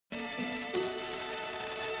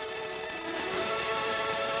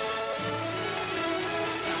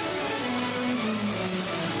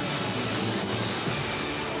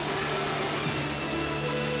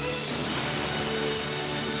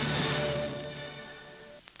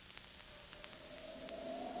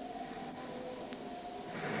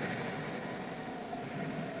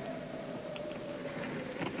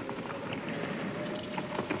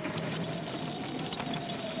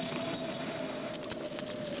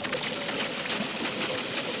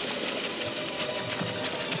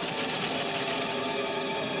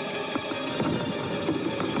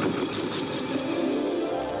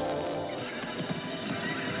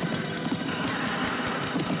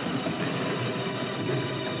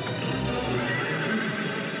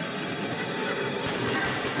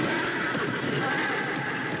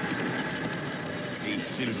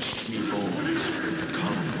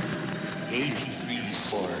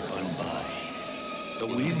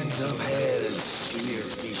winds of hell steer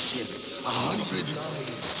his ship 100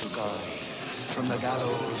 lives to guide. From the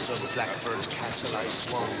gallows of Blackbird Castle I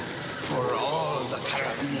swung for all the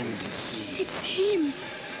Caribbean to see. It's him.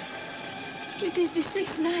 It is this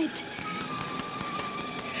next night.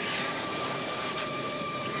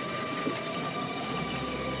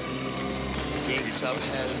 Gates of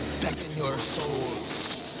hell beckon your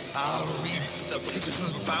souls. I'll reap the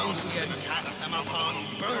pitiful bounty and cast them upon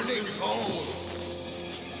burning coals.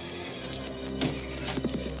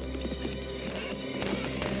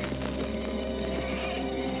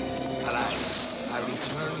 Alas, I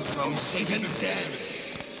return from Satan's den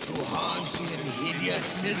to haunt in hideous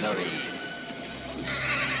misery.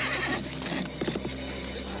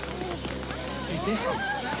 It is him.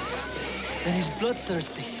 Then he's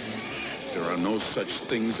bloodthirsty. There are no such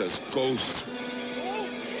things as ghosts.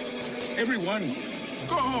 Everyone,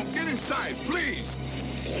 go home. Get inside, please.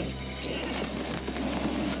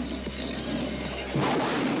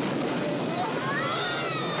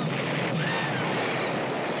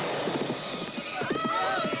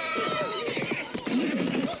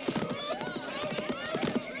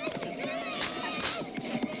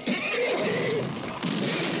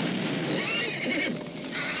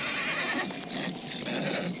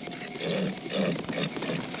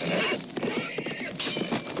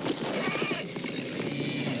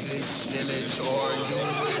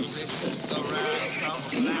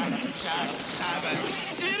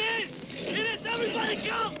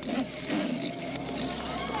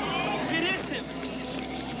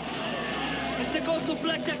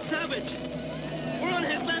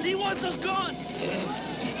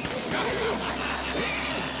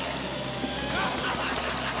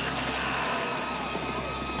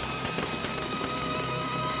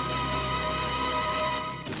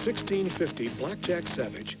 In 1650, Blackjack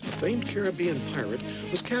Savage, a famed Caribbean pirate,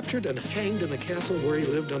 was captured and hanged in the castle where he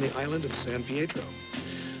lived on the island of San Pietro.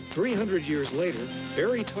 300 years later,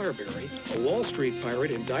 Barry Tarberry, a Wall Street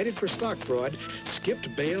pirate indicted for stock fraud,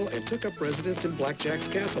 skipped bail and took up residence in Blackjack's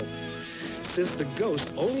castle. Since the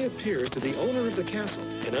ghost only appears to the owner of the castle,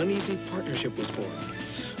 an uneasy partnership was formed.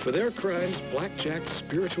 For their crimes, Blackjack's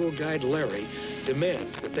spiritual guide, Larry,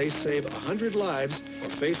 demands that they save 100 lives or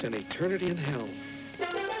face an eternity in hell.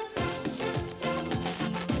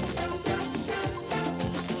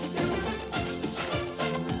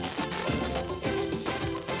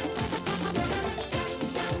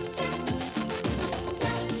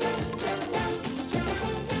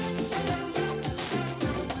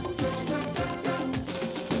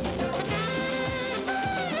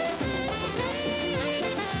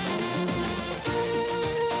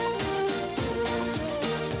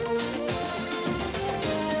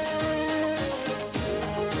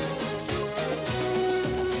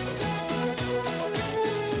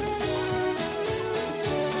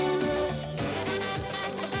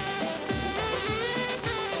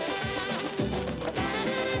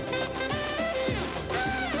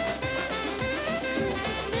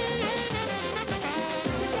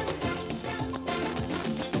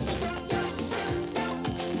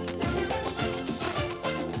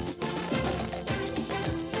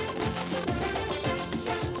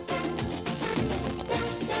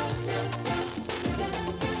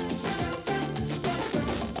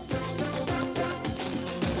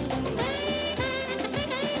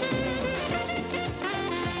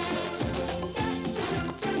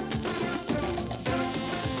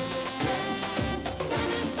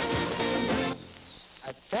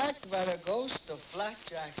 By the ghost of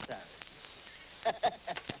Blackjack Savage.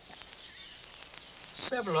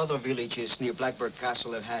 Several other villages near Blackbird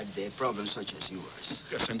Castle have had problems such as yours.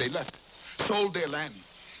 Yes, and they left. Sold their land.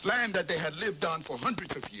 Land that they had lived on for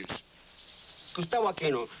hundreds of years. Gustavo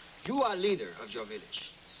Aquino, you are leader of your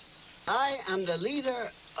village. I am the leader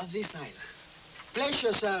of this island. Place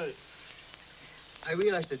yourself. I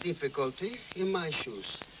realize the difficulty in my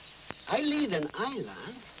shoes. I lead an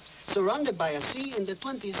island surrounded by a sea in the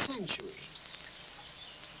 20th century.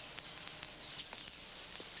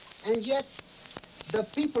 And yet, the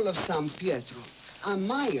people of San Pietro are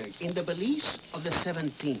mired in the beliefs of the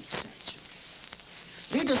 17th century.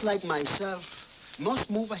 Leaders like myself must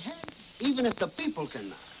move ahead, even if the people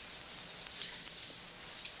cannot.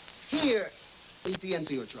 Here is the end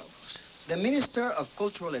to your troubles. The Minister of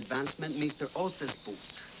Cultural Advancement, Mr. Otis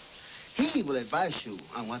Booth. He will advise you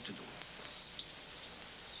on what to do.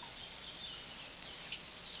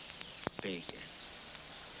 Take it.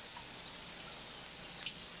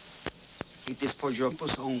 It is for your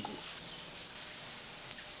people's own good.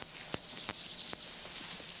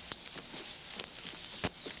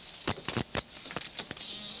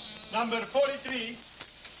 Number 43.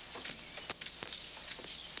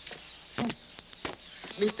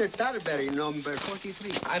 Mr. Tarberry, number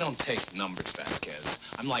 43. I don't take numbers, Vasquez.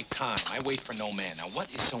 I'm like time. I wait for no man. Now,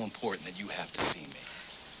 what is so important that you have to see me?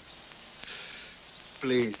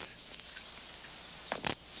 Please.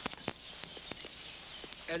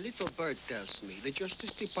 A little bird tells me the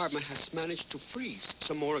Justice Department has managed to freeze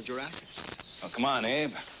some more of your assets. Oh, come on,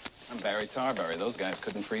 Abe. I'm Barry Tarberry. Those guys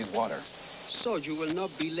couldn't freeze water. So you will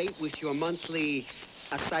not be late with your monthly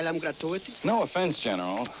asylum gratuity? No offense,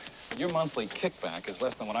 General. Your monthly kickback is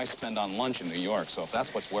less than what I spend on lunch in New York, so if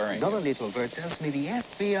that's what's worrying Another you... little bird tells me the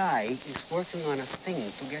FBI is working on a sting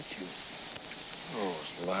to get you.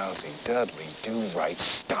 Those lousy Dudley do-right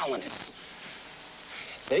Stalinists.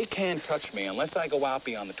 They can't touch me unless I go out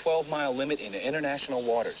beyond the 12-mile limit into international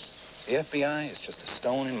waters. The FBI is just a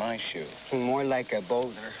stone in my shoe. More like a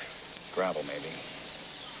boulder. Gravel, maybe.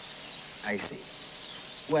 I see.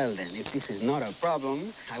 Well, then, if this is not a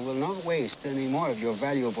problem, I will not waste any more of your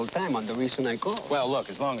valuable time on the reason I called. Well, look,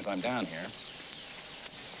 as long as I'm down here.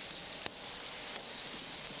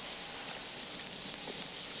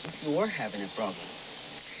 If you were having a problem,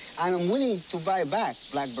 I'm willing to buy back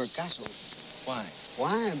Blackbird Castle. Why?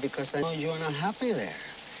 Why? Because I know you're not happy there.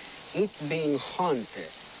 It's being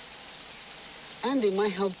haunted. And it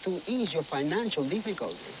might help to ease your financial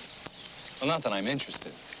difficulties. Well, not that I'm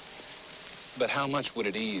interested. But how much would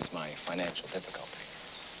it ease my financial difficulty?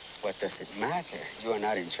 What does it matter? You are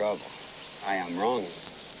not in trouble. I am wrong.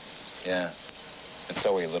 Yeah, and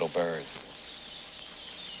so are you little birds.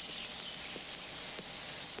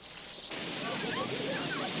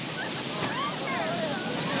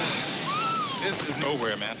 This is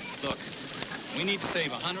nowhere, man. Look, we need to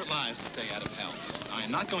save 100 lives to stay out of hell. I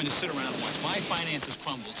am not going to sit around and watch my finances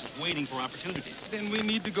crumble just waiting for opportunities. Then we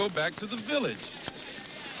need to go back to the village.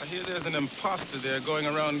 I hear there's an imposter there going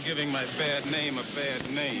around giving my bad name a bad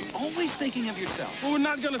name. Always thinking of yourself. Well, we're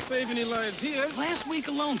not going to save any lives here. Last week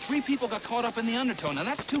alone, 3 people got caught up in the undertow. Now,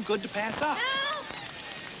 that's too good to pass up. Help!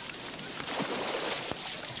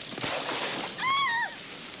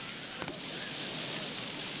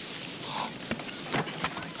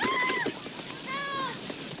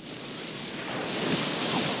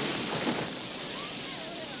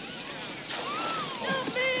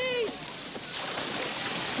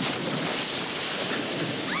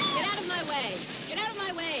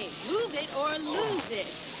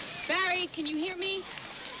 Barry, can you hear me?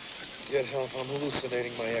 Get help. I'm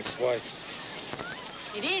hallucinating my ex-wife.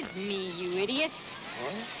 It is me, you idiot.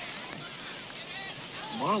 Huh?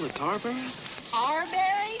 Marla Tarberry?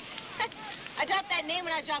 Tarberry? I dropped that name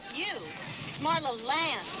when I dropped you. It's Marla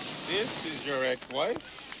Land. This is your ex-wife?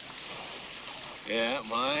 Yeah,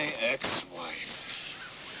 my ex-wife.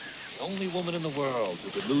 The only woman in the world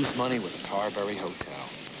who could lose money with a Tarberry hotel.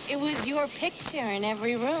 It was your picture in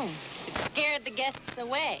every room. It scared the guests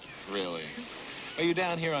away. Really? Are you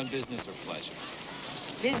down here on business or pleasure?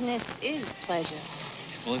 Business is pleasure.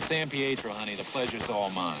 Well, in San Pietro, honey, the pleasure's all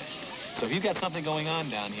mine. So if you've got something going on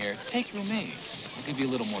down here, take through me. I'll give you a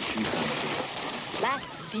little more juice on the deal. Last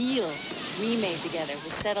deal we made together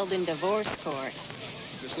was settled in divorce court.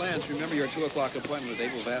 Miss Lance, remember your 2 o'clock appointment with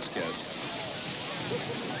Abel Vasquez.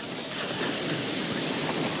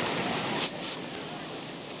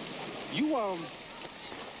 You,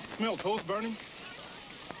 smell toast burning?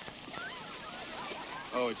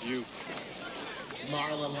 Oh, it's you.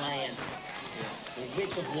 Marla Lance, the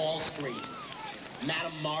witch of Wall Street,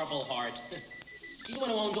 Madame Marbleheart. She's the one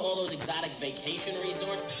who owns all those exotic vacation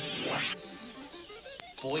resorts.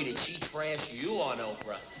 Boy, did she trash you on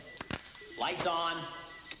Oprah. Lights on.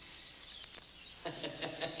 I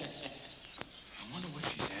wonder what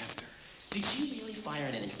she's after. Did she really fire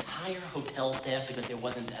an entire hotel staff because there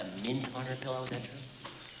wasn't a mint on her pillow? Is that true?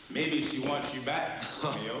 Maybe she wants you back,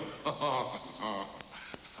 Leo. Well,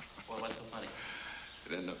 what's so funny?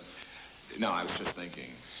 No, I was just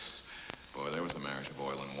thinking. Boy, there was a marriage of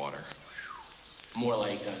oil and water. More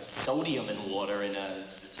like sodium and water in a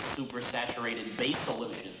super-saturated base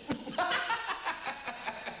solution.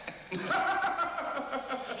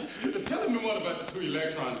 Tell me what about the 2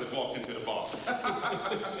 electrons that walked into the bar?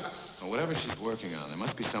 Well, whatever she's working on, there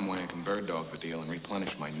must be some way I can bird dog the deal and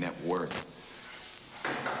replenish my net worth.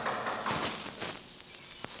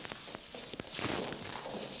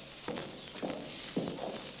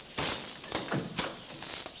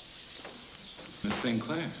 Miss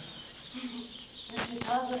Sinclair. Mr.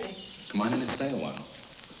 Tarberry. Come on in and stay a while.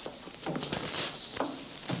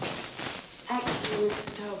 Actually,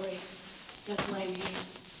 Mr. Tarberry, that's why I'm here.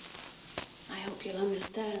 I hope you'll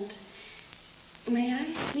understand. May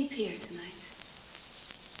I sleep here tonight?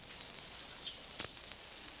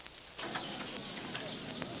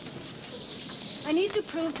 I need to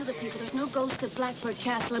prove to the people there's no ghost at Blackbird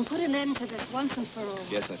Castle and put an end to this once and for all.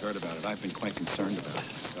 Yes, I've heard about it. I've been quite concerned about it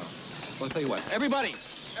myself. Well, I'll tell you what. Everybody,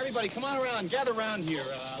 come on around. Gather around here.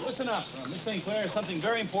 Listen up. Miss St. Clair has something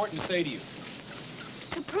very important to say to you.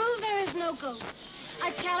 To prove there is no ghost,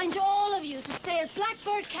 I challenge all of you to stay at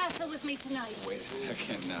Blackbird Castle with me tonight. Wait a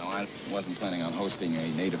second now. I wasn't planning on hosting a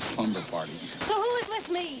native slumber party. So who is with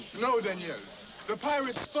me? No, Danielle. The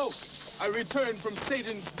pirate spoke. I returned from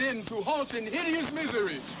Satan's den to halt in hideous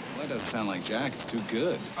misery. Well, that doesn't sound like Jack. It's too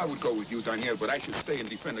good. I would go with you, Danielle, but I should stay and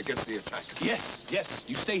defend against the attack. Yes,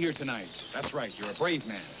 you stay here tonight. That's right. You're a brave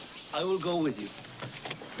man. I will go with you.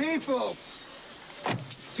 People,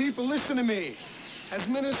 listen to me. As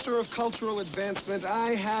Minister of Cultural Advancement,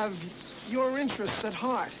 I have your interests at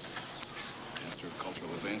heart. Minister of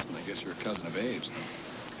Cultural Advancement, I guess you're a cousin of Abe's.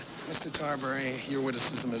 Mr. Tarbury, your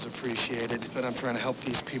witticism is appreciated, but I'm trying to help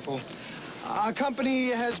these people. Our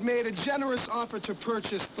company has made a generous offer to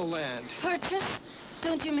purchase the land. Purchase?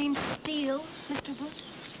 Don't you mean steal, Mr. Wood?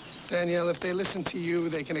 Danielle, if they listen to you,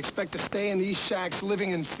 they can expect to stay in these shacks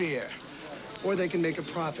living in fear. Or they can make a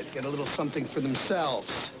profit, get a little something for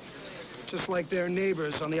themselves. Just like their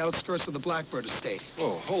neighbors on the outskirts of the Blackbird estate.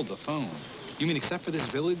 Whoa, hold the phone. You mean except for this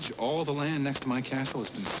village, all the land next to my castle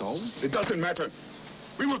has been sold? It doesn't matter.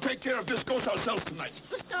 We will take care of this ghost ourselves tonight.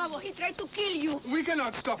 Gustavo, he tried to kill you. We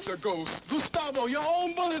cannot stop the ghost. Gustavo, your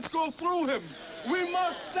own bullets go through him. We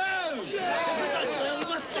must sell. Yeah. We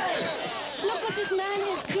must sell. Look what this man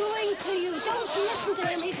is doing to you. Don't listen to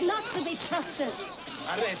him. He's not to be trusted.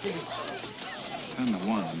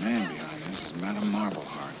 10-1, the man behind this is Madame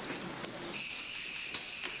Marbleheart.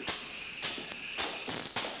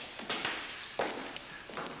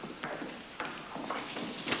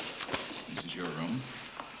 This is your room.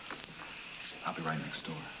 I'll be right next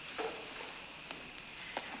door.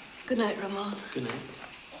 Good night, Ramon. Good night.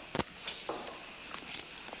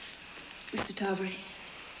 Mr. Tarbury.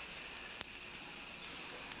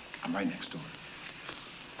 I'm right next door.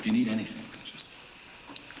 If you need anything, just...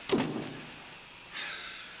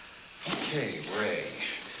 Okay, Ray.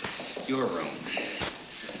 Your room.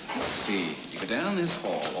 Let's see. You go down this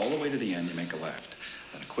hall, all the way to the end, you make a left.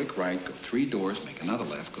 Then a quick right, go 3 doors, make another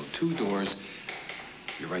left, go 2 doors.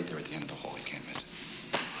 You're right there at the end of the hall. You can't miss it.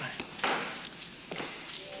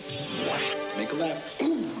 Right. Make a left.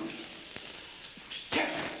 Ooh!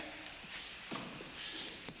 Yes!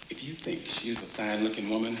 If you think she's a fine-looking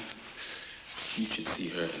woman, you should see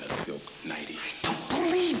her in a silk nightie. I don't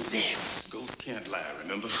believe this. Ghosts can't lie,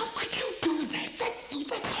 remember? How could you do that?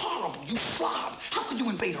 That's horrible, you slob. How could you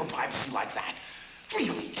invade her privacy like that?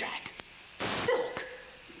 Really, Jack? Silk.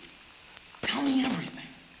 Tell me everything.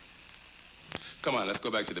 Come on, let's go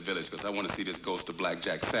back to the village, because I want to see this ghost of Black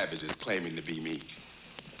Jack Savage is claiming to be me.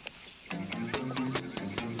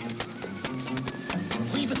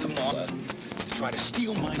 Leave it to Marla to try to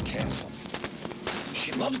steal my castle.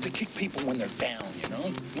 She loves to kick people when they're down, you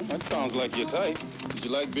know? Well, that sounds like your type. Did you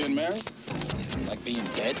like being married? Like being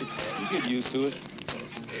dead? You get used to it.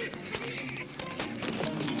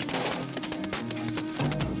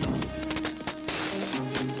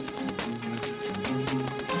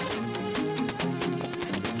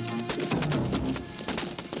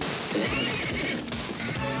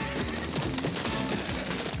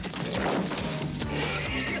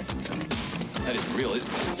 That isn't real, is it?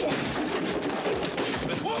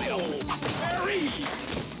 Harry!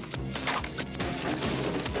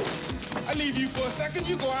 I leave you for a second,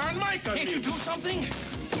 you go Iron Mike on me. Can't you do something?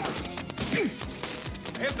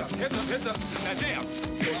 Heads up, heads up, heads up. Now jab.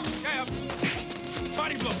 Jab.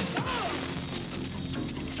 Body blow.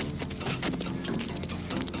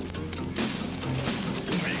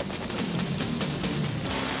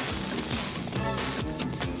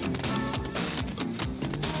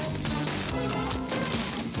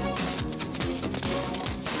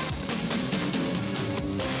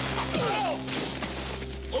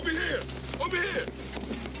 Over here! Over here!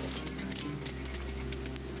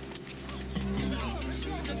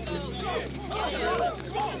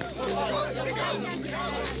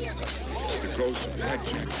 The ghost of Black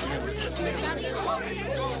Jack Savage.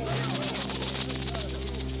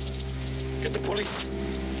 Get the police.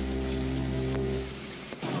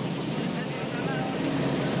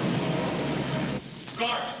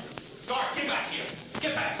 Guard! Guard, get back here!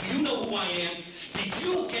 Get back! You know who I am. Did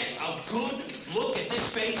you get a good look at this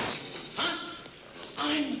face? Huh?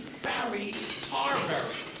 I'm Barry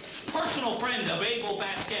Tarbury, personal friend of Abel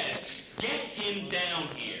Vasquez. Get him down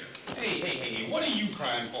here. Hey, what are you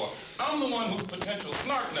crying for? I'm the one whose potential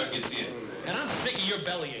snark nut gets in. And I'm sick of your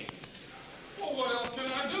bellyaching. Well, what else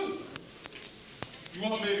can I do? You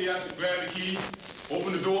want maybe I should grab the keys?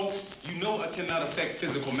 Open the door. You know I cannot affect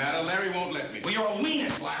physical matter. Larry won't let me. Well, you're a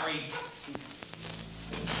weenus, Larry.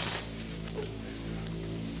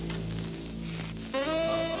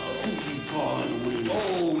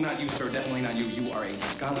 Oh, not you, sir. Definitely not you. You are a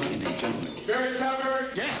scholar and a gentleman. Barry Carver?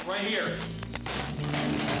 Yes, right here.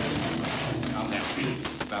 Calm down.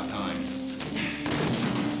 It's about time.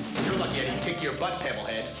 You're lucky I didn't kick your butt,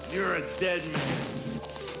 Pebblehead. You're a dead man.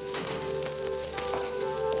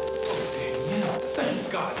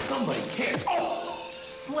 Thank God somebody cared. Oh!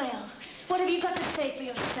 Well, what have you got to say for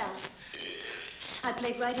yourself? I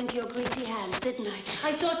played right into your greasy hands, didn't I?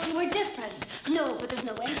 I thought you were different. No, but there's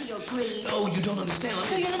no end to your greed. No, you don't understand.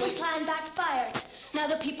 So your little plan backfired. Now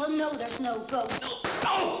the people know there's no ghost.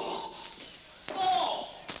 No! Oh!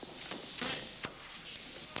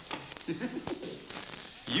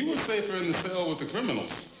 You were safer in the cell with the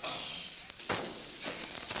criminals.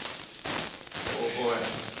 Oh, boy.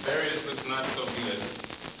 Barry, this looks not so good.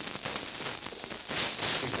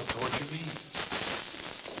 People torture me.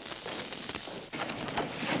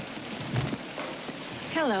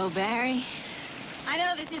 Hello, Barry. I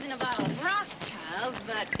know this isn't a bottle of Rothschilds,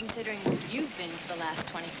 but considering where you've been for the last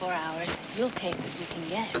 24 hours, you'll take what you can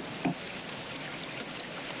get.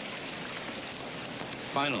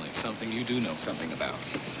 Finally, something you do know something about.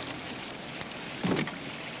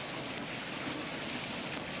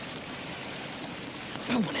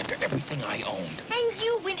 You went after everything I owned. And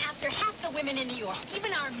you went after half the women in New York,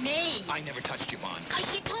 even our maid. I never touched you, Vaughn.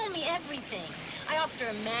 She told me everything. I offered her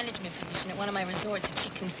a management position at one of my resorts if she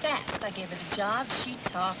confessed. I gave her the job. She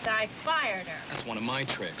talked. I fired her. That's one of my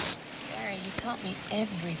tricks. Barry, you taught me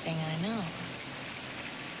everything I know.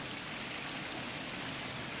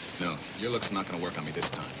 No, your look's not gonna work on me this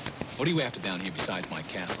time. What do you after down here besides my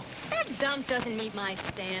castle? That dump doesn't meet my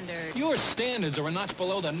standards. Your standards are a notch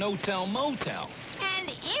below the no-tell motel. And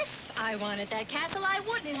if I wanted that castle, I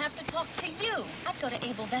wouldn't have to talk to you. I'd go to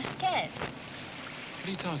Abel Vasquez. What are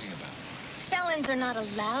you talking about? Felons are not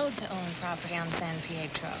allowed to own property on San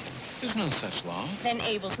Pietro. There's no such law. Then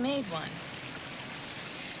Abel's made one.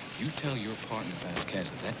 You tell your partner,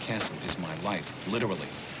 Vasquez, that castle is my life, literally.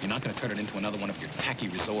 You're not gonna turn it into another one of your tacky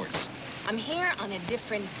resorts. I'm here on a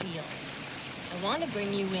different deal. I want to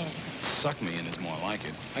bring you in. Suck me in is more like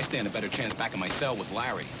it. I stand a better chance back in my cell with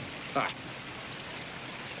Larry. Ha!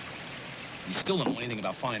 You still don't know anything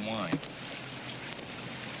about fine wine.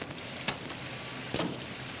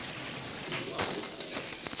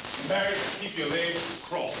 Barry, keep your legs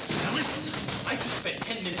crossed. Now listen, I just spent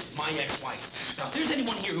 10 minutes with my ex-wife. Now, if there's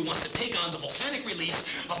anyone here who wants to take on the volcanic release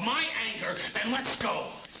of my anger, then let's go.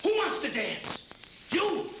 Who wants to dance?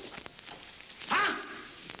 You? Huh?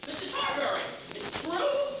 Mrs. Tarbury, it's true?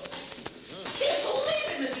 I can't believe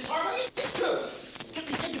it, Mrs. Tarbury. It's true.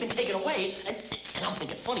 You said you've been taken away, and I'm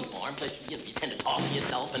thinking funny farm, because you tend to talk to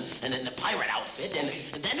yourself, and then the pirate outfit, and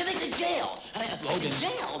then they said jail. And I said,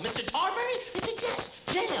 jail? Mr. Tarbury? They said, yes,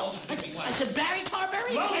 jail. I said, Barry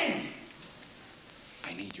Tarbury? Logan!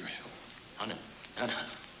 I need your help. Oh, no,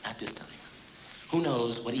 not this time. Who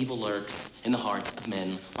knows what evil lurks in the hearts of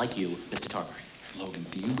men like you, Mr. Tarbury? Logan,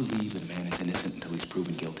 do you believe that a man is innocent until he's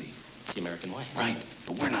proven guilty? It's the American way. Right,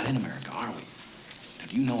 but we're not in America, are we? Now,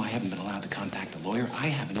 do you know I haven't been allowed to contact a lawyer? I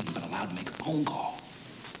haven't even been allowed to make a phone call.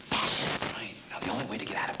 Right. Now, the only way to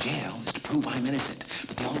get out of jail is to prove I'm innocent.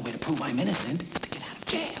 But the only way to prove I'm innocent is to get out of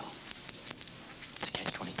jail. It's a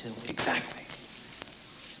catch-22. Exactly.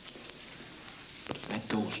 But if that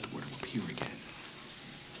ghost were to appear again,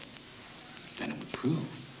 then it would prove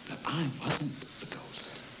that I wasn't the ghost.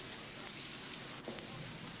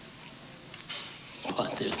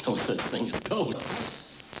 But there's no such thing as ghosts.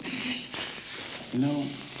 You know,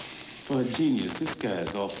 for a genius, this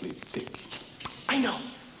guy's awfully thick. I know.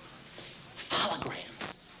 Hologram.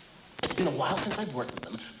 It's been a while since I've worked with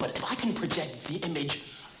them, but if I can project the image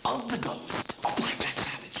of the ghost of Blackjack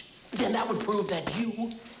Savage, then that would prove that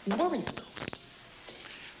you weren't the ghost.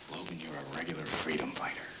 Logan, you're a regular freedom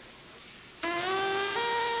fighter.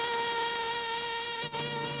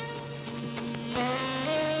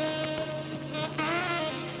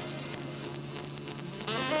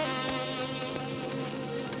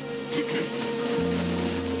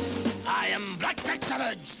 I am Blackjack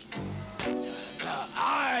Savage.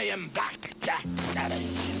 I am Blackjack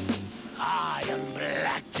Savage. I am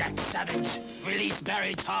Blackjack Savage. Release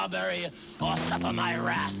Barry Tarbury or suffer my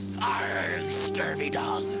wrath. Arrgh, scurvy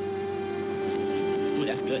dog. Ooh,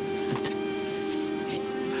 that's good.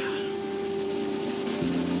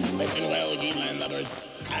 Listen well, ye landlubbers.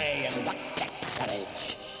 I am Blackjack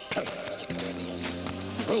Savage. Curse of the Caribbean.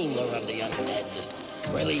 Ruler of the undead.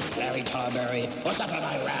 Release Barry Tarbury or suffer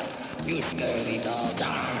my wrath. You scurvy dog.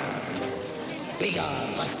 Arrgh.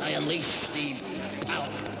 Begone, lest I unleash the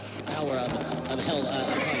power of hell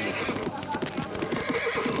upon you.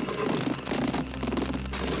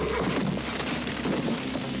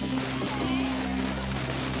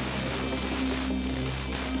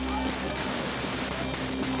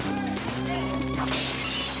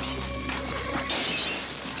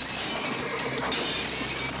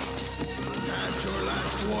 That's your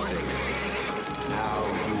last warning. Now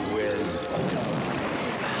you will.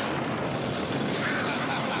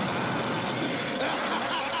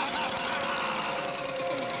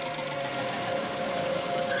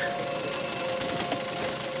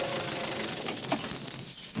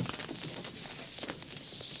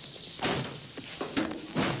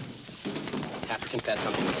 Have to confess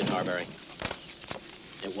something, Mr. Tarberry.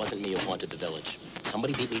 It wasn't me who haunted the village.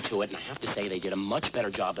 Somebody beat me to it, and I have to say they did a much better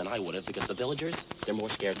job than I would have, because the villagers, they're more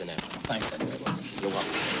scared than ever. Thanks, anyway. You're welcome.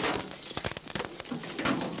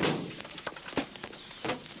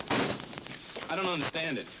 I don't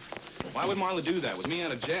understand it. Why would Marla do that? With me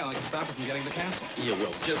out of jail, I could stop her from getting to the castle. You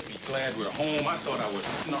will just be glad we're home. I thought I would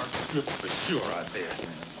snark strip for sure out there.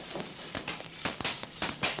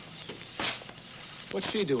 What's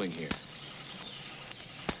she doing here?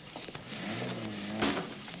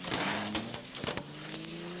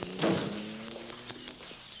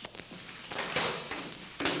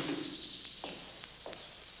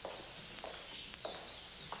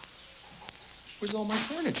 Where's all my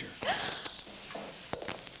furniture?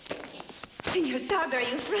 Senor Tarver,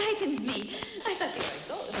 you frightened me. I thought you were a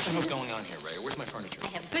ghost. What the hell's going on here, Ray? Where's my furniture? I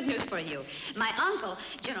have good news for you. My uncle,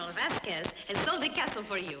 General Vasquez, has sold the castle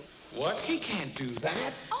for you. What? He can't do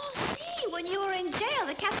that. Oh, see, when you were in jail,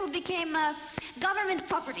 the castle became government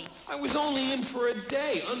property. I was only in for a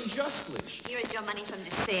day, unjustly. Here is your money from the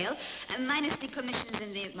sale, minus the commissions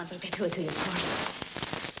and the month's gratuity, of course.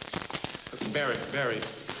 Barry,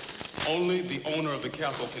 only the owner of the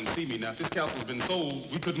castle can see me. Now, if this castle's been sold,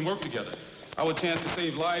 we couldn't work together. Our chance to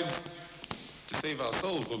save lives, to save our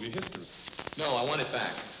souls, will be history. No, I want it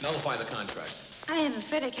back. Nullify the contract. I am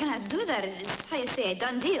afraid I cannot do that. It is, how you say, a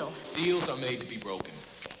done deal. Deals are made to be broken.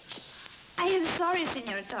 I am sorry,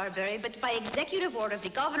 Senor Tarberry, but by executive order of the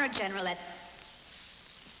Governor General at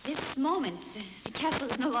this moment, the castle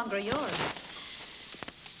is no longer yours.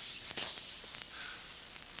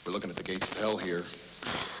 We're looking at the gates of hell here.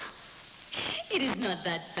 It is not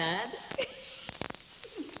that bad.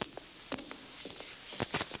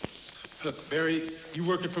 Look, Barry, you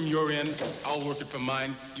work it from your end, I'll work it from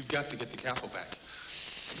mine. You've got to get the castle back.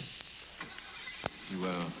 You,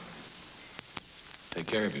 take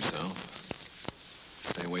care of yourself.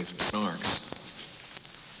 Stay away from snarks.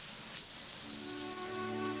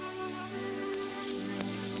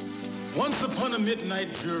 Once upon a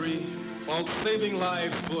midnight jury, while saving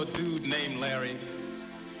lives for a dude named Larry,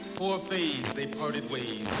 for a phase they parted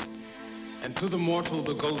ways, and to the mortal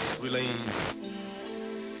the ghost relays.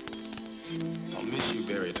 I'll miss you,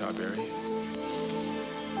 Barry Tarberry.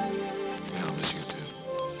 Yeah, I'll miss you too.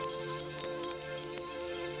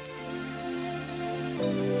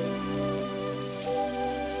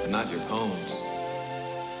 But not your poems.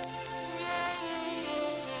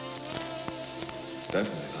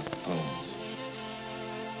 Definitely not the poems.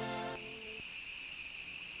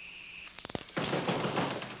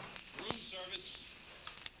 Room service.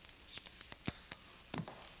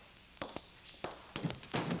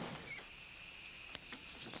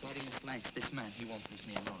 Sorry, Miss Lanks. This man, he won't leave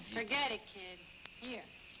me alone. Forget it, kid. Here.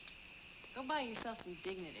 Go buy yourself some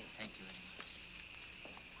dignity. Thank you anyway.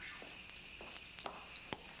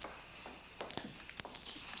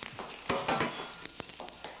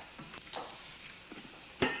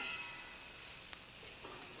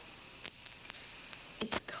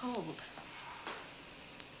 It's cold.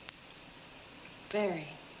 Very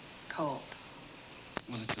cold.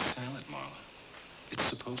 Well, it's a salad, Marla. It's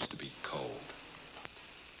supposed to be cold.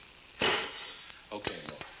 Okay,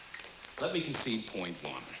 look. Let me concede point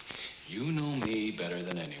one. You know me better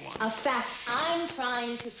than anyone. A fact I'm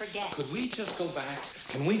trying to forget. Could we just go back?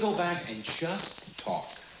 Can we go back and just talk?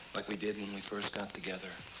 Like we did when we first got together?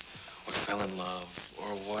 Or fell in love?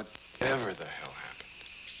 Or whatever the hell happened?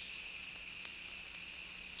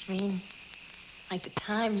 You mean like the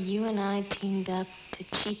time you and I teamed up to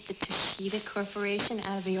cheat the Toshita Corporation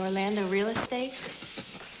out of the Orlando real estate?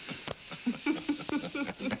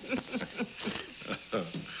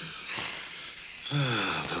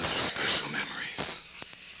 Those are special memories.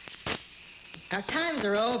 Our times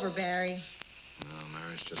are over, Barry. No,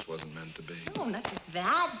 marriage just wasn't meant to be. No, not just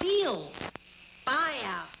that. Deals.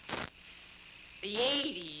 Buyouts. The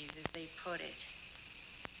 80s, as they put it.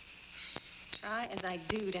 Try as I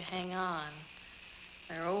do to hang on,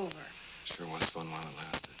 they're over. Sure was fun while it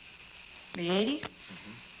lasted. The 80s?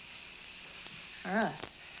 For us.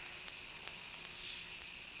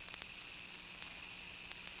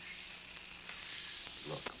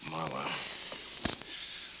 Look, Marla,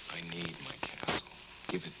 I need my castle.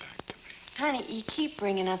 Give it back to me. Honey, you keep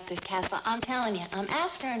bringing up this castle. I'm telling you, I'm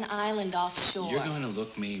after an island offshore. You're going to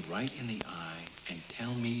look me right in the eye and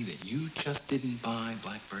tell me that you just didn't buy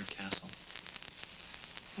Blackbird Castle?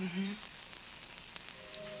 Mm-hmm.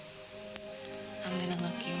 I'm going to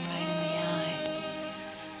look you right in the eye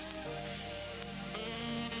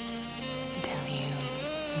and tell you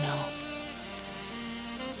no.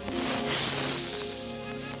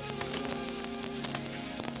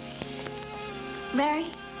 Barry?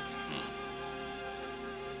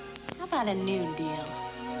 How about a new deal?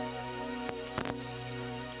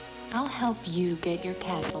 I'll help you get your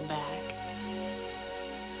castle back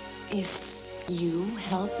if you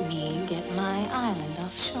help me get my island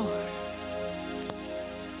offshore.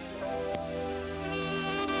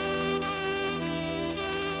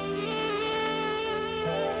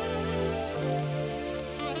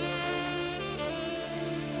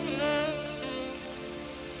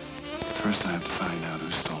 First, I have to find out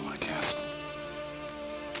who stole my castle.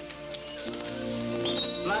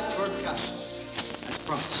 Blackbird Castle, as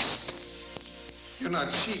promised. You're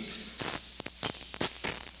not cheap.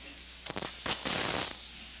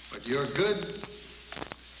 But you're good,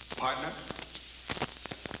 partner.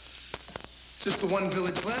 Just the one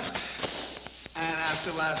village left. And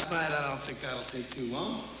after last night, I don't think that'll take too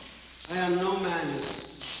long. I am no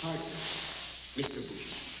man's partner, Mr.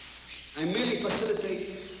 Booth. I merely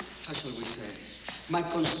facilitate, how shall we say, my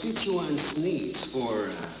constituents' needs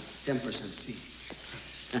for 10% fee.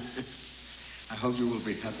 I hope you will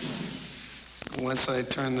be happy. Once I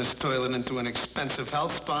turn this toilet into an expensive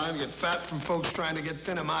health spa and get fat from folks trying to get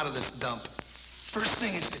thin out of this dump. First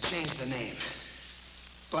thing is to change the name.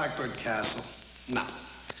 Blackbird Castle. No.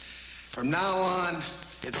 From now on,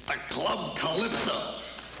 it's the Club Calypso.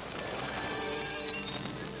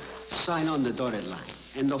 Sign on the dotted line,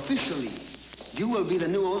 and officially, you will be the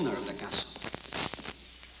new owner of the castle.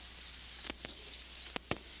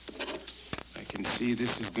 I can see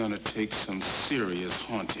this is gonna take some serious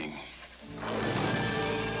haunting.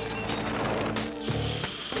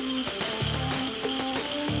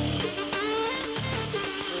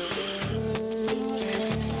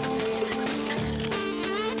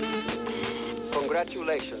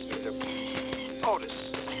 Congratulations, Mr.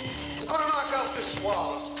 Otis, I'm gonna knock out this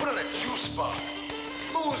wall, put in a juice bar,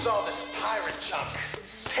 lose all this pirate junk,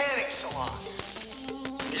 tanning salon.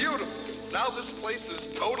 Beautiful. Now this place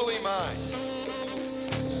is totally mine.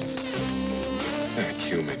 That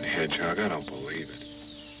human hedgehog, I don't believe it.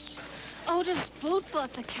 Otis Boot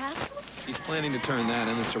bought the castle? He's planning to turn that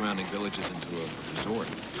and the surrounding villages into a resort.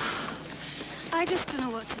 I just don't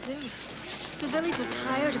know what to do. The village are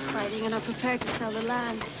tired of fighting and are prepared to sell the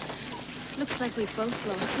land. Looks like we've both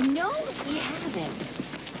lost. No, we haven't.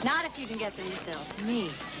 Not if you can get them to sell to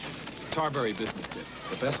me. Tarberry business tip.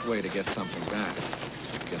 The best way to get something back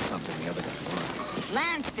is to get something the other guy wants.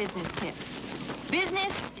 Lance business tip.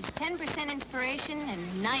 Business is 10% inspiration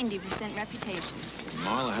and 90% reputation.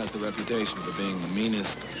 Marla has the reputation for being the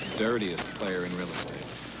meanest, dirtiest player in real estate.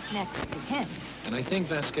 Next to him. And I think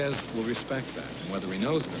Vasquez will respect that. And whether he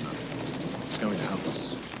knows it or not, it's going to help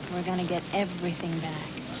us. We're going to get everything back.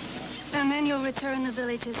 And then you'll return the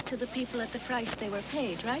villages to the people at the price they were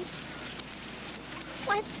paid, right?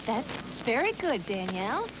 What? That's very good,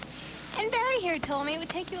 Danielle. And Barry here told me it would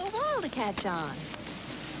take you a while to catch on.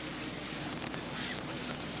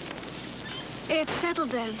 It's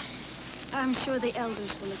settled then. I'm sure the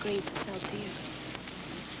elders will agree to sell to you.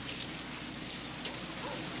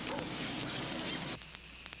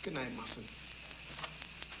 Good night, Muffin.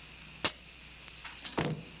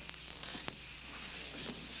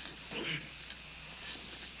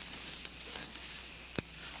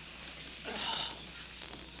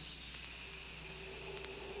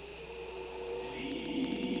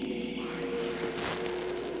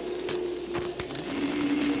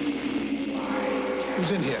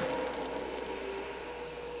 Who's in here?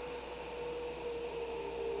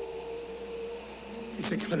 You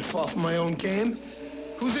think I'm gonna fall for my own game?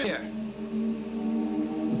 Who's in here?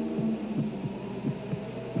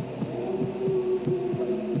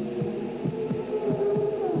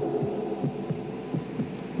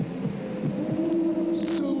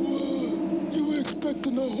 So, you were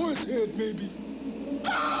expecting a horse head, maybe?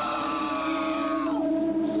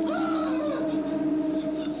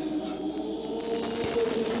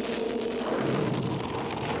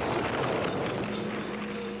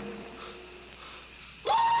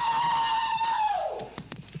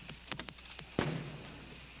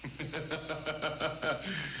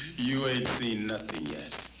 You ain't seen nothing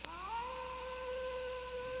yet.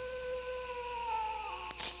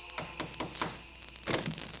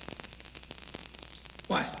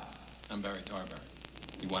 What? I'm Barry Tarver.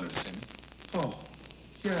 You wanted to see me? Oh,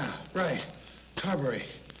 yeah, right. Tarbury.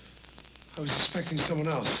 I was expecting someone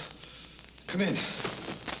else. Come in.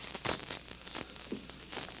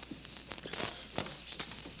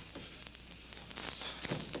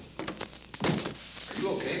 Are you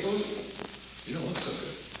okay, Boo? You don't look so good.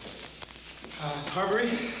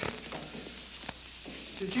 Tarbury,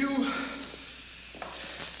 did you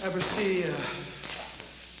ever see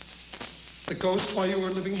the ghost while you were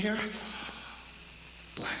living here?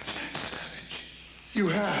 Blackjack Savage. You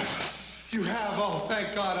have. You have. Oh,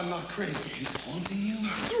 thank God I'm not crazy. He's haunting you?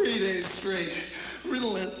 3 days straight.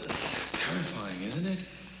 Relentless. Terrifying, isn't it?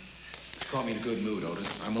 You caught me in a good mood,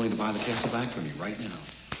 Otis. I'm willing to buy the castle back from you right now.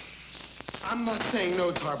 I'm not saying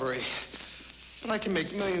no, Tarbury. But I can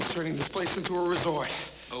make millions turning this place into a resort.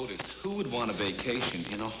 Otis, who would want a vacation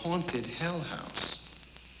in a haunted hell house?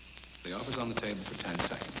 The offer's on the table for 10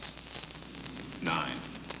 seconds. 9,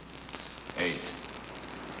 8,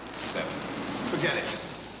 7. Forget it.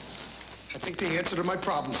 I think the answer to my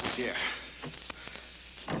problems is here.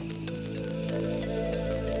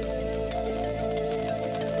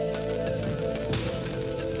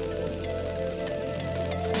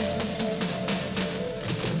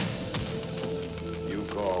 You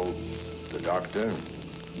called the doctor?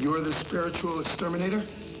 You're the spiritual exterminator?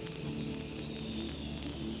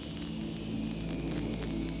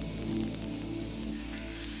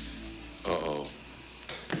 Uh-oh.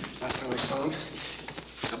 Last time I saw him, he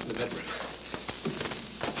was up in the bedroom.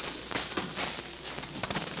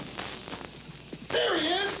 There he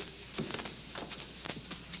is!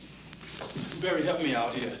 Barry, help me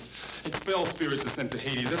out here. Expel spirits are sent to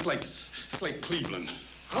Hades. It's like Cleveland.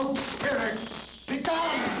 Out, spirit! Be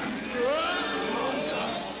gone!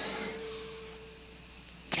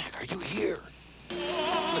 Jack, are you here?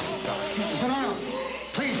 Listen, Doc. No, no.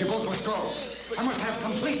 Please, you both must go. I must have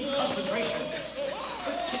complete concentration.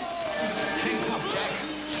 Hang tough, Jack.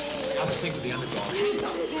 Have a think with the underdog. Hang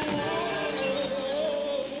tough.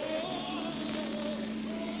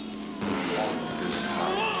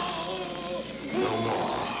 No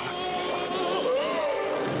more.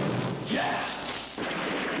 Yeah!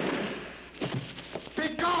 Be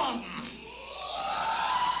gone!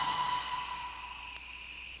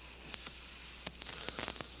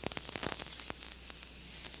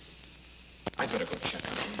 I'd better go check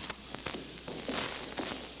on him.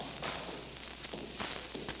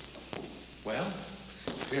 Well?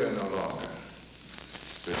 Fear no longer.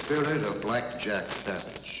 The spirit of Blackjack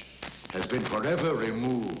Savage has been forever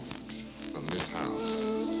removed from this house.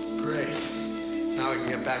 Great. Now we can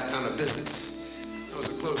get back down to business. That was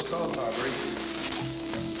a close call, Tarbury.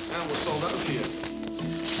 I almost sold out to you.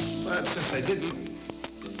 But since I didn't,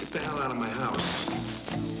 get the hell out of my house.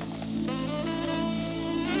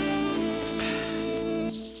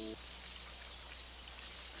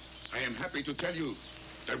 I am happy to tell you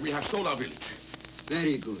that we have sold our village.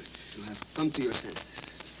 Very good. You have come to your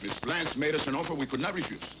senses. Miss Blanche made us an offer we could not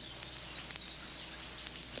refuse.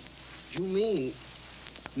 You mean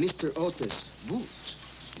Mr. Otis Booth?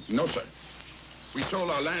 No, sir. We sold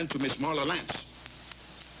our land to Miss Marla Lance.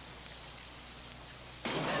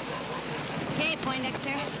 Okay,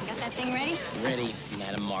 Poindexter. Got that thing ready? Ready,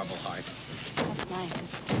 Madam Marbleheart. That's nice.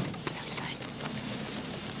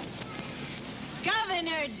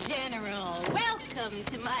 Governor General, welcome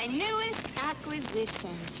to my newest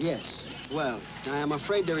acquisition. Yes. Well, I am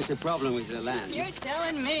afraid there is a problem with the land. You're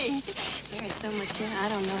telling me. There is so much here, I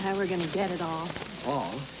don't know how we're going to get it all.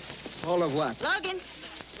 All? All of what? Logan.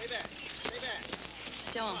 Stay back.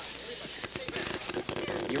 Show him.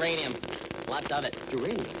 Uranium. Lots of it.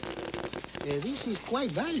 Uranium? This is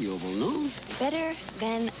quite valuable, no? Better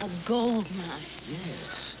than a gold mine.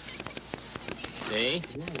 Yes. See?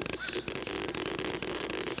 Yes.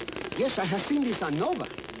 Yes, I have seen this on Nova.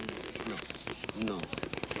 No.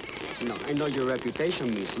 I know your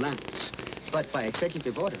reputation, Miss Lance. But by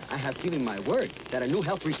executive order, I have given my word that a new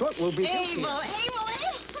health resort will be built here. Abel.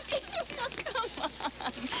 Come on.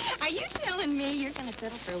 Are you telling me you're going to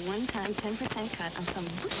settle for a one-time 10% cut on some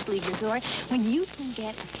bush league resort when you can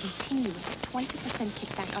get a continuous 20%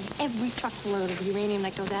 kickback on every truckload of uranium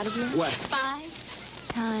that goes out of here? What? 5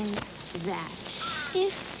 times that.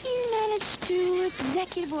 If you manage to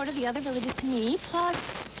executive order the other villages to me, plus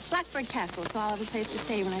Blackbird Castle, so I'll have a place to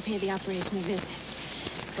stay when I pay the operation a visit.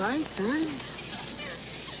 5 times?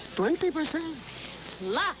 20%?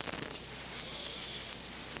 Plus,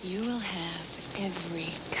 you will have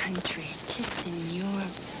every country kissing your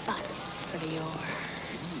butt for the ore.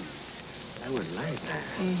 I would like that.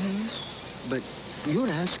 Mm-hmm. But you're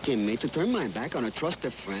asking me to turn my back on a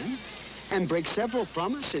trusted friend and break several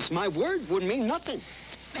promises. My word would mean nothing.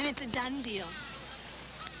 Then it's a done deal.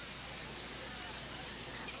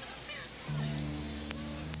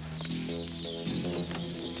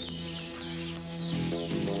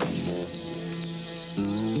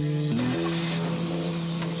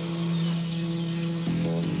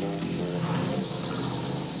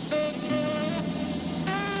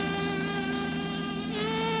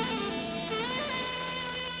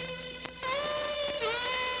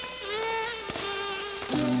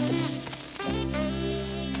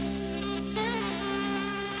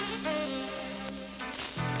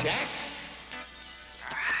 Jack?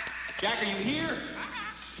 Jack, are you here?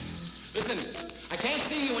 Listen, I can't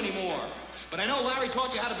see you anymore, but I know Larry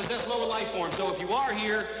taught you how to possess lower life forms, so if you are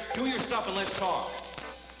here, do your stuff and let's talk.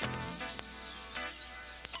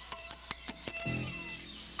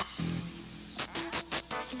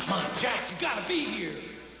 Come on, Jack, you gotta be here.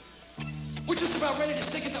 We're just about ready to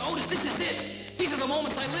stick it to Otis. This is it. These are the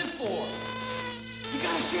moments I live for. You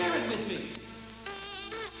gotta share it with me.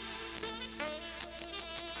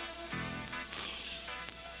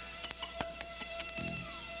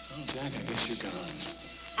 Oh, Jack, I guess you're gone.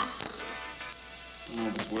 I don't know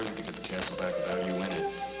if it's worth it to get the castle back without you in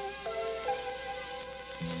it.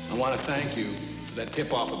 I want to thank you for that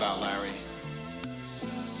tip-off about Larry.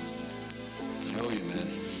 I owe you, man.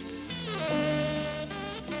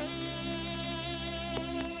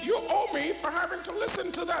 You owe me for having to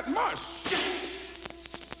listen to that mush.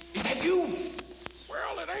 Is that you?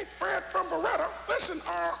 Well, it ain't Fred from Beretta. Listen,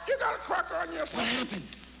 you got a cracker on your side. What happened?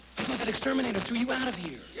 I thought that exterminator threw you out of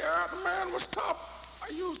here. Yeah, the man was tough. I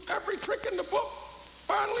used every trick in the book.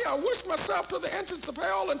 Finally, I wished myself to the entrance of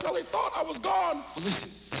hell until he thought I was gone. Well, listen,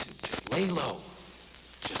 just lay low.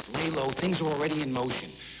 Just lay low. Things are already in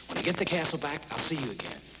motion. When I get the castle back, I'll see you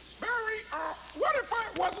again. Barry, what if I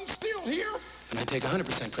wasn't still here? And I take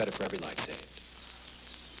 100% credit for every life saved.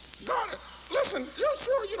 Got it. Listen, you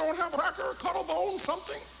sure you don't have a cracker, cuddle bone,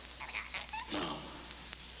 something? No.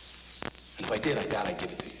 And if I did, I doubt I'd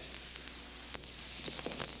give it to you.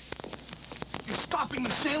 You're stopping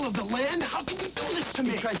the sale of the land? How can you do this to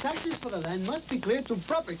me? The transactions for the land must be cleared through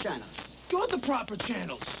proper channels. You're the proper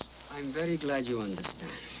channels. I'm very glad you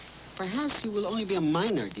understand. Perhaps you will only be a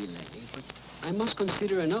minor delay, but I must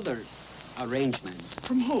consider another arrangement.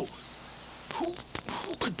 From who?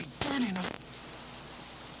 Who could be dirty enough?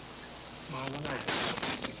 Marla,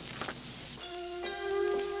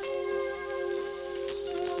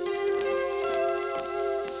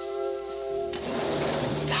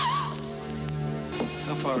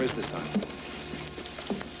 How far is this island?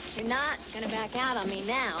 You're not gonna back out on me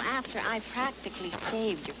now, after I practically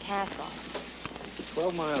saved your castle.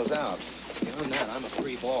 12 miles out. Beyond that, I'm a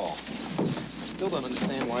free ball. I still don't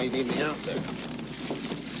understand why you need me out there.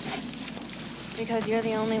 Because you're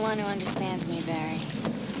the only one who understands me, Barry.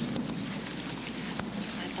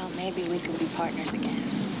 I thought maybe we could be partners again.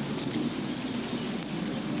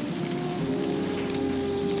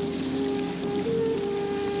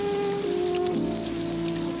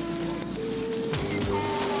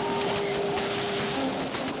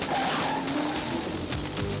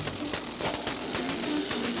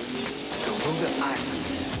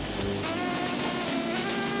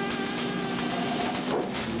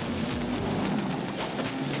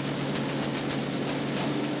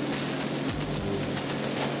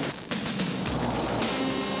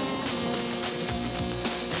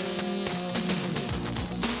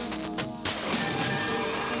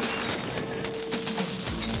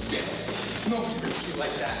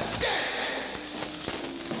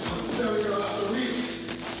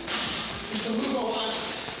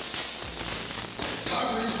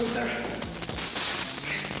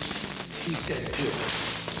 He's dead, too.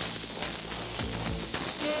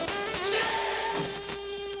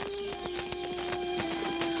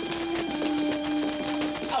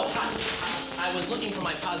 Oh, hi. I was looking for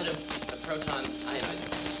my positive proton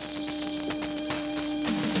ionizer.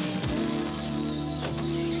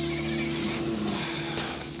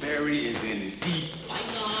 Barry is in deep.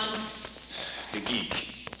 Lights on. The geek.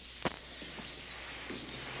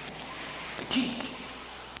 The geek.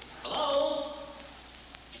 Hello?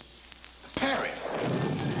 Parrot.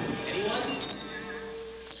 Anyone?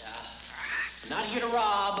 I'm not here to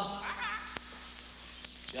rob.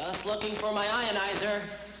 Just looking for my ionizer.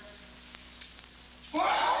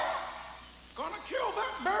 Well, gonna kill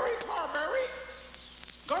that Barry Tarberry.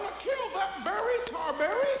 Gonna kill that Barry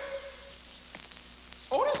Tarberry.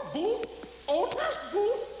 Otis Booth. Otis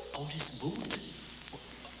Booth. Otis Booth?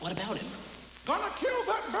 What about him? Gonna kill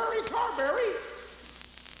that Barry Tarberry.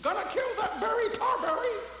 Gonna kill that Barry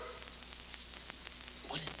Tarberry.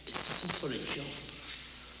 What is this some sort of joke?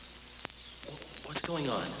 What's going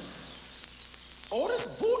on? Otis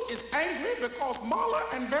Boot is angry because Marla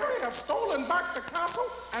and Barry have stolen back the castle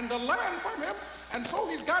and the land from him, and so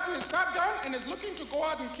he's gotten his shotgun and is looking to go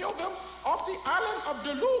out and kill them off the island of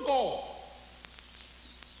Delugo.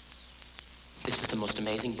 This is the most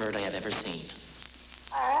amazing bird I have ever seen.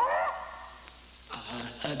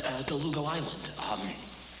 Delugo Island.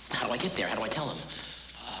 How do I get there? How do I tell him?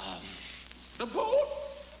 The boat?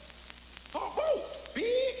 The boat.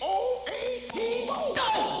 B-O-A-T. No!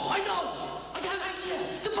 I know! I got an idea!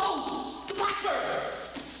 The boat! The blackbird!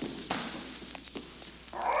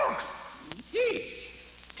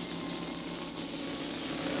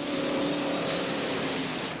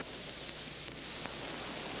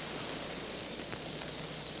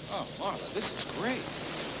 Oh, Marla, this is great.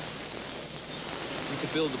 We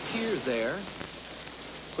could build a pier there,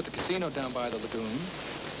 put the casino down by the lagoon.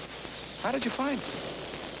 How did you find it?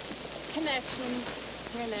 Connections,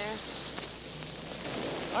 here and there.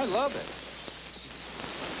 I love it.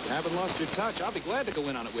 You haven't lost your touch. I'll be glad to go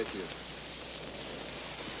in on it with you.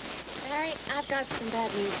 Barry, I've got some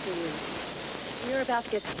bad news for you. You're about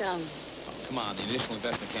to get stung. Oh, come on, the initial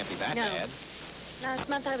investment can't be that bad. Last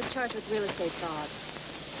month I was charged with real estate fraud.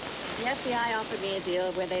 The FBI offered me a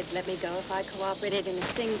deal where they'd let me go if I cooperated in a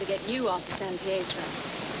sting to get you off of San Pietro.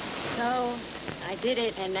 So, I did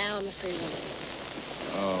it, and now I'm a free woman.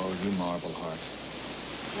 Oh, you marble heart.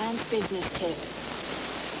 Man's business tip.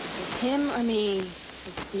 It's him or me.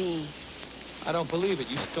 It's me. I don't believe it.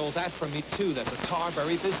 You stole that from me, too. That's a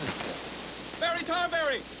Tarberry business tip. Barry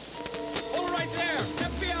Tarberry! Hold it right there!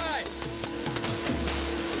 FBI!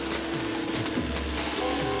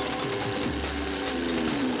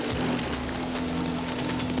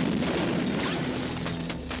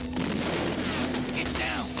 Get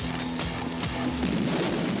down.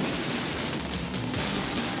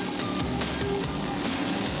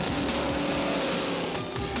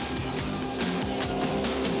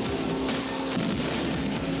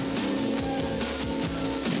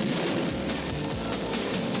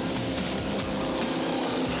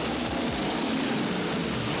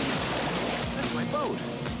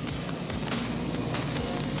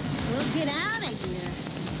 Get out of here,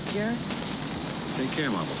 jerk. Take care,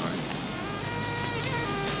 marble heart.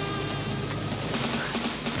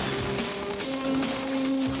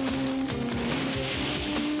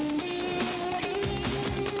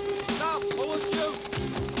 Stop! Or we'll shoot!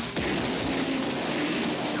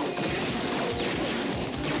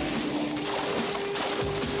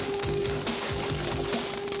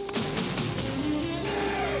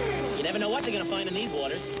 You never know what you're gonna find in these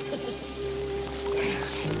waters.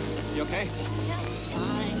 You okay?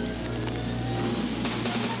 Fine.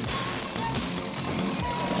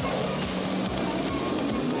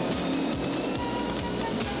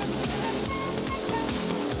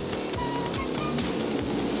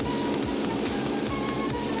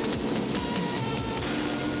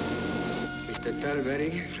 Mr.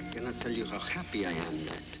 Tarberry, I cannot tell you how happy I am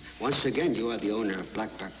that once again you are the owner of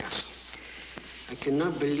Blackbird Castle. I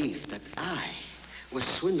cannot believe that I was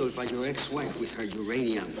swindled by your ex-wife with her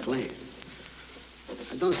uranium claim.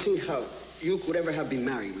 I don't see how you could ever have been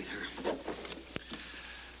married with her.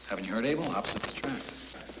 Haven't you heard, Abel? Opposites attract.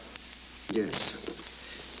 Yes.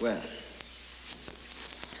 Well,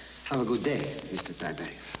 have a good day, Mr.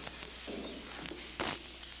 Tarberry.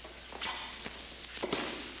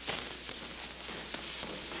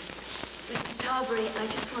 Mr. Tarberry, I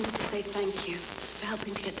just wanted to say thank you for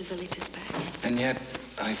helping to get the villagers back. And yet,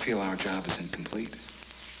 I feel our job is incomplete.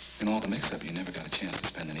 In all the mix-up, you never got a chance to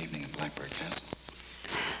spend an evening in Blackbird Castle.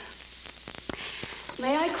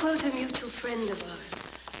 May I quote a mutual friend of ours?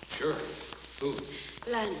 Sure. Who?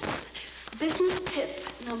 Lance. Business tip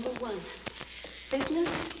number 1. Business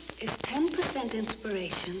is 10%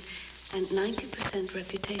 inspiration and 90%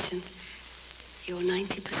 reputation. Your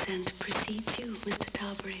 90% precedes you, Mr.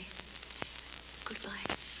 Tarberry.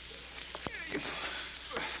 Goodbye.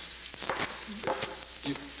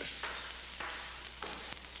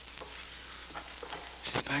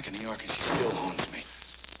 She's back in New York and she still haunts me.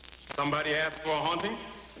 Somebody asked for a haunting?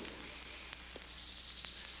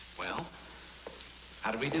 Well,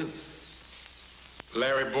 how do we do?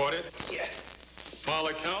 Larry bought it? Yes. All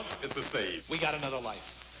accounts, it's a save. We got another life.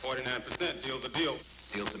 49% deal's a deal.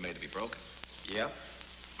 Deals are made to be broken. Yeah,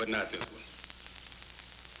 but not this one.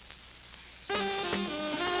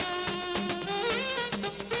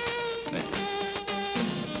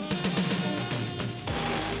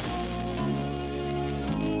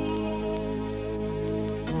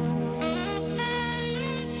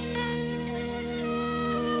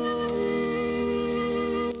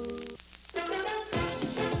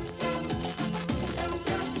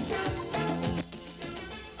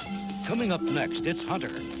 Coming up next, it's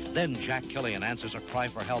Hunter. Then Jack Killian answers a cry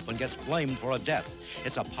for help and gets blamed for a death.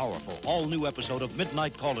 It's a powerful, all-new episode of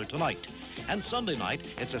Midnight Caller tonight. And Sunday night,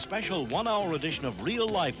 it's a special one-hour edition of Real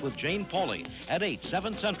Life with Jane Pauley at 8,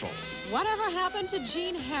 7 Central. Whatever happened to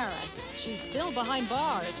Jean Harris? She's still behind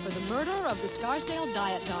bars for the murder of the Scarsdale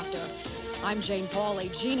diet doctor. I'm Jane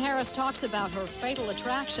Pauley. Jean Harris talks about her fatal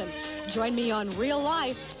attraction. Join me on Real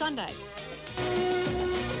Life Sunday.